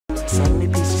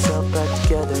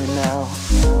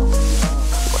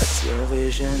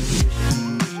vision.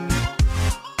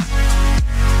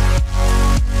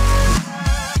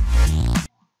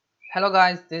 Hello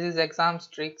guys, this is Exam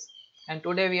Tricks, and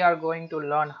today we are going to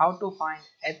learn how to find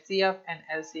HCF and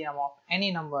LCM of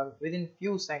any number within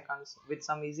few seconds with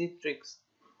some easy tricks.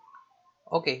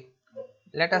 Okay,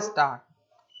 let us start.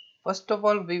 First of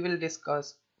all, we will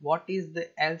discuss what is the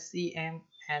LCM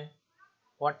and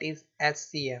what is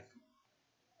HCF,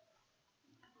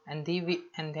 and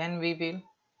then we will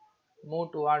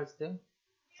move towards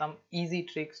some easy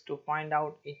tricks to find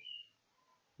out it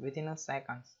within a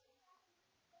second.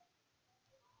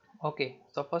 Okay,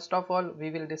 so first of all we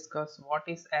will discuss what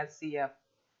is HCF.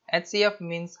 HCF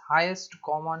means highest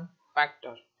common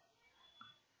factor.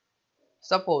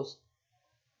 Suppose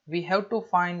we have to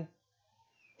find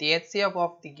the HCF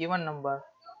of the given number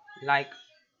like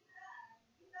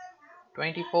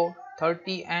 24,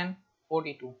 30 and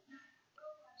 42.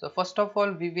 So first of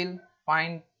all we will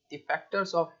find the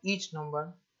factors of each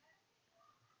number.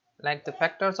 Like the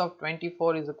factors of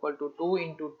 24 is equal to 2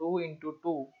 into 2 into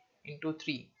 2 into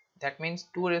 3. That means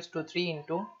 2 raised to 3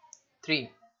 into 3.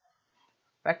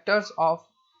 Factors of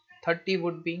 30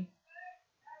 would be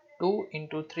 2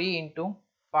 into 3 into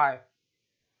 5.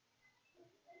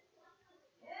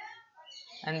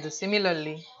 And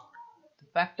similarly, the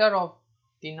factor of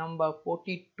the number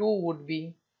 42 would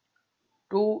be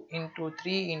 2 into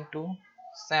 3 into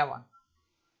 7.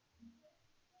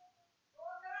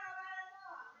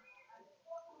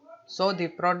 So the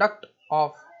product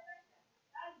of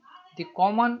the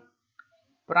common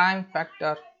prime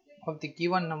factor of the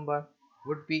given number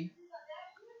would be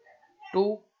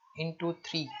 2 into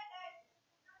 3.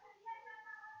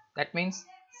 That means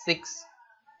 6.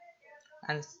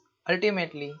 And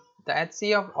ultimately the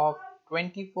HCF of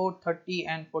 24, 30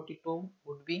 and 42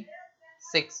 would be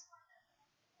 6.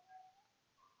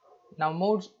 Now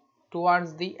move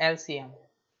towards the LCM.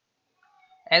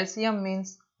 LCM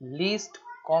means least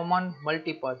common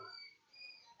multiple.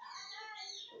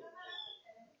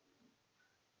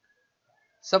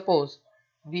 Suppose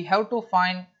we have to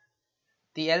find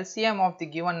the LCM of the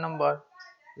given number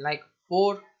like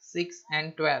 4, 6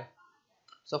 and 12.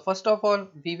 So first of all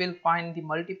we will find the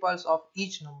multiples of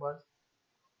each number.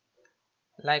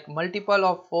 Like multiple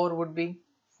of 4 would be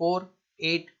 4,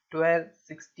 8, 12,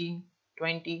 16,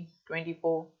 20,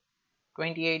 24,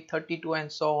 28, 32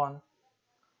 and so on.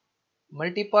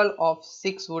 Multiple of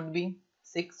 6 would be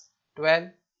 6, 12,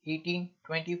 18,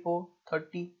 24,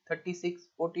 30, 36,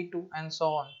 42 and so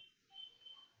on.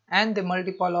 And the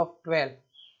multiple of 12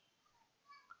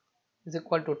 is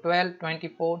equal to 12,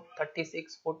 24,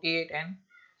 36, 48 and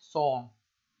so on.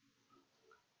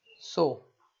 So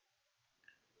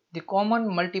the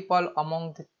common multiple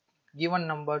among the given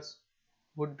numbers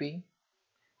would be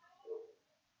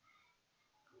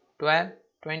 12,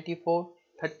 24,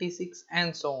 36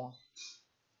 and so on.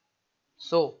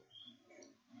 So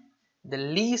the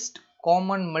least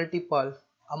common multiple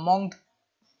among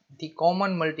the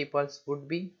common multiples would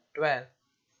be 12.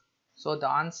 So the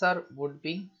answer would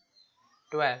be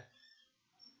 12.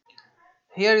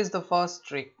 Here is the first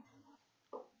trick.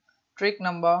 Trick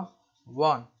number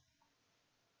 1.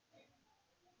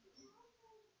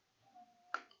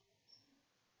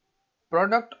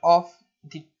 Product of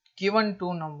the given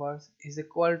two numbers is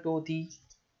equal to the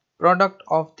product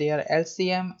of their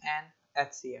LCM and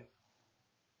HCF.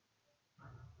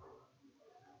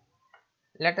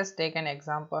 Let us take an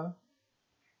example.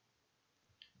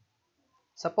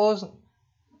 Suppose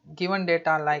given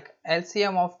data like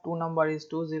LCM of two numbers is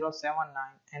 2079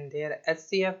 and their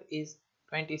HCF is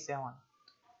 27.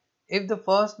 If the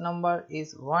first number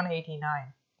is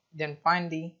 189, then find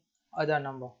the other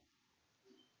number.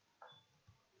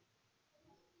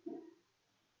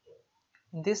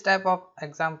 In this type of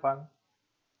example,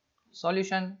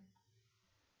 solution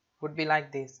would be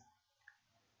like this.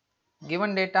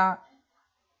 Given data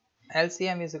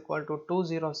LCM is equal to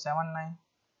 2079,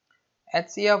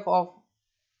 HCF of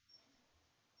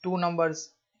two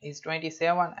numbers is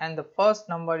 27 and the first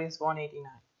number is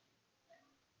 189.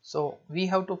 So we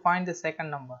have to find the second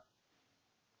number.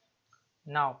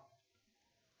 Now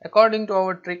according to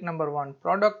our trick number 1,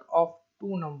 product of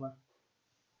two numbers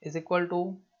is equal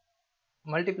to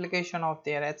multiplication of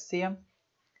their HCM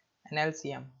and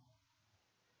LCM.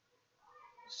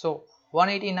 So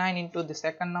 189 into the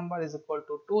second number is equal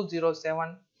to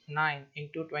 2079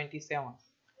 into 27.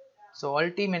 So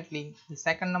ultimately the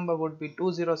second number would be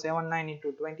 2079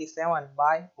 into 27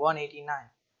 by 189.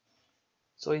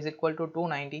 So is equal to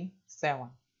 297.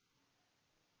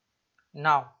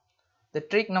 Now the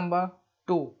trick number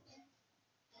 2.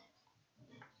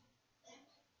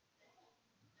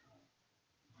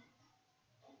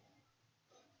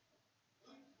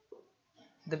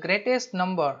 The greatest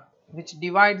number which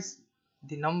divides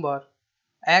the number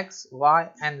x, y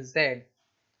and z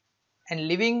and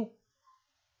leaving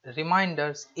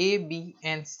reminders a, b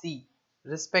and c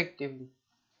respectively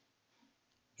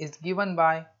is given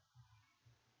by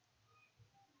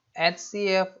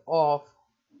HCF of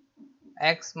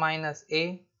x minus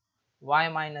a, y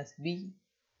minus b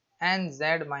and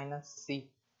z minus c.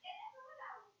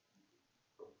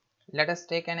 Let us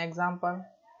take an example.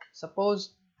 Suppose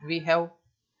we have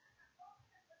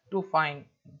to find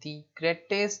the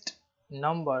greatest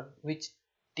number which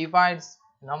divides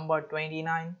number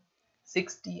 29,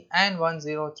 60 and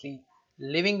 103,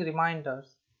 leaving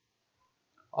reminders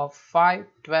of 5,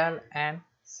 12 and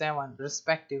 7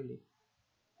 respectively.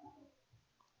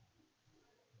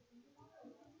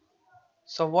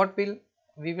 So what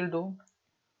we will do?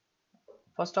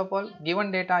 First of all,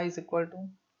 given data is equal to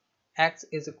x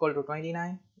is equal to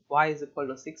 29, y is equal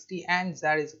to 60 and z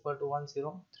is equal to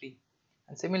 103.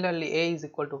 And similarly, a is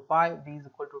equal to 5, b is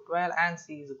equal to 12 and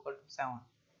c is equal to 7.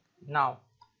 Now,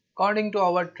 according to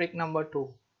our trick number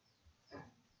 2,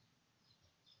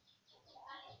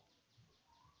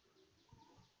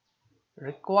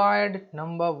 required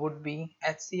number would be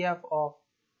HCF of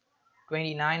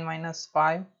 29 minus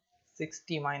 5,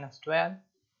 60 minus 12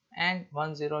 and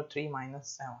 103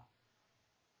 minus 7.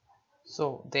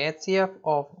 So the HCF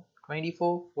of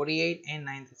 24, 48 and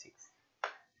 96.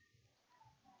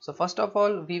 So first of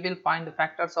all, we will find the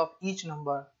factors of each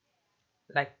number,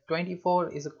 like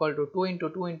 24 is equal to 2 into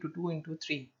 2 into 2 into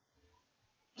 3,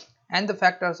 and the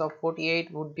factors of 48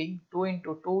 would be 2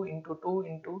 into 2 into 2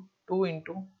 into 2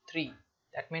 into 3,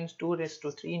 that means 2 raised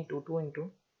to 3 into 2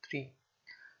 into 3,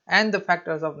 and the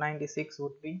factors of 96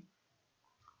 would be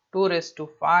 2 raised to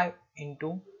 5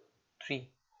 into 3.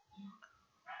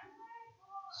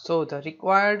 So the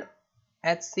required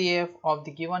HCF of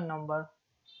the given number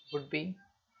would be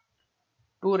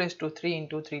 2 raised to 3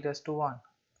 into 3 raised to 1,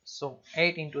 so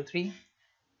 8 into 3.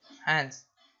 Hence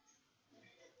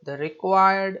the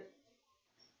required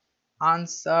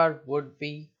answer would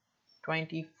be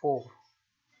 24.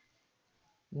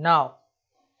 Now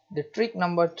the trick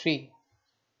number 3.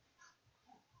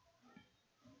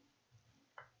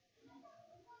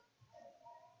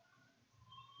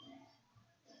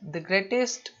 The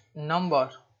greatest number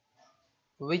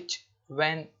which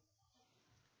when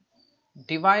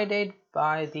divided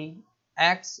by the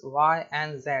x, y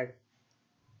and z,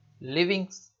 leaving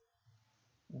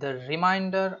the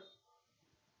remainder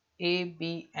a,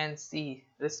 b and c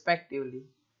respectively,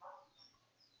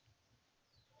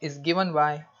 is given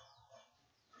by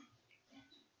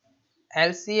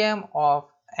LCM of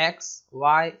x,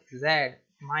 y, z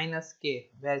minus k,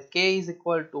 where k is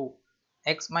equal to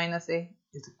x minus a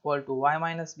is equal to y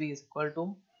minus b is equal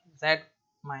to z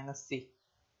minus c.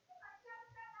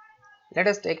 Let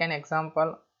us take an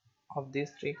example of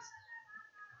these tricks.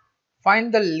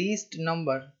 Find the least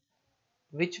number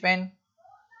which when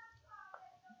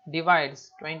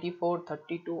divides 24,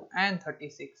 32 and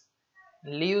 36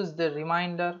 leaves the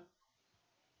remainder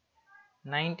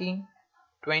 19,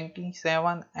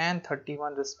 27 and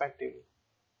 31 respectively.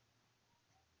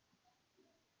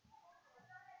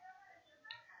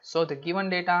 So the given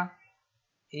data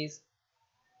is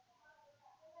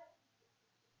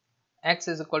x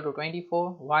is equal to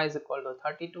 24, y is equal to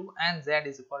 32 and z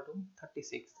is equal to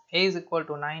 36. A is equal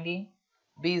to 19,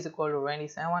 b is equal to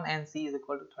 27 and c is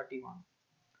equal to 31.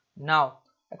 Now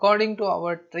according to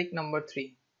our trick number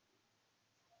 3,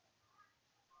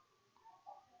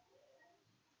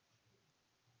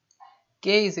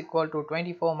 k is equal to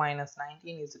 24 minus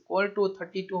 19 is equal to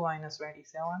 32 minus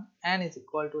 27 and is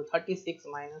equal to 36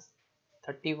 minus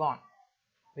 31,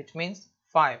 which means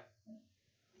 5.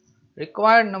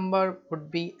 Required number would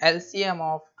be LCM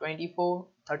of 24,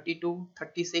 32,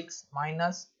 36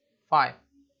 minus 5.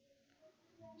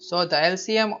 So the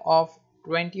LCM of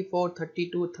 24,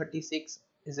 32, 36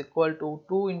 is equal to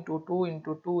 2 into 2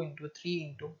 into 2 into 3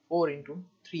 into 4 into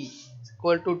 3 is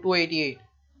equal to 288.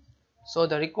 So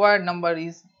the required number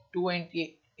is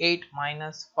 288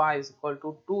 minus 5 is equal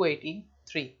to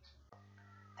 283.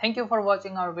 Thank you for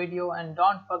watching our video and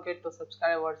don't forget to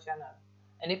subscribe our channel.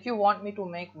 And if you want me to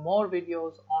make more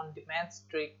videos on the maths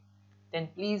trick, then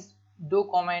please do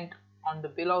comment on the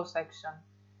below section.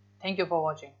 Thank you for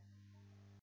watching.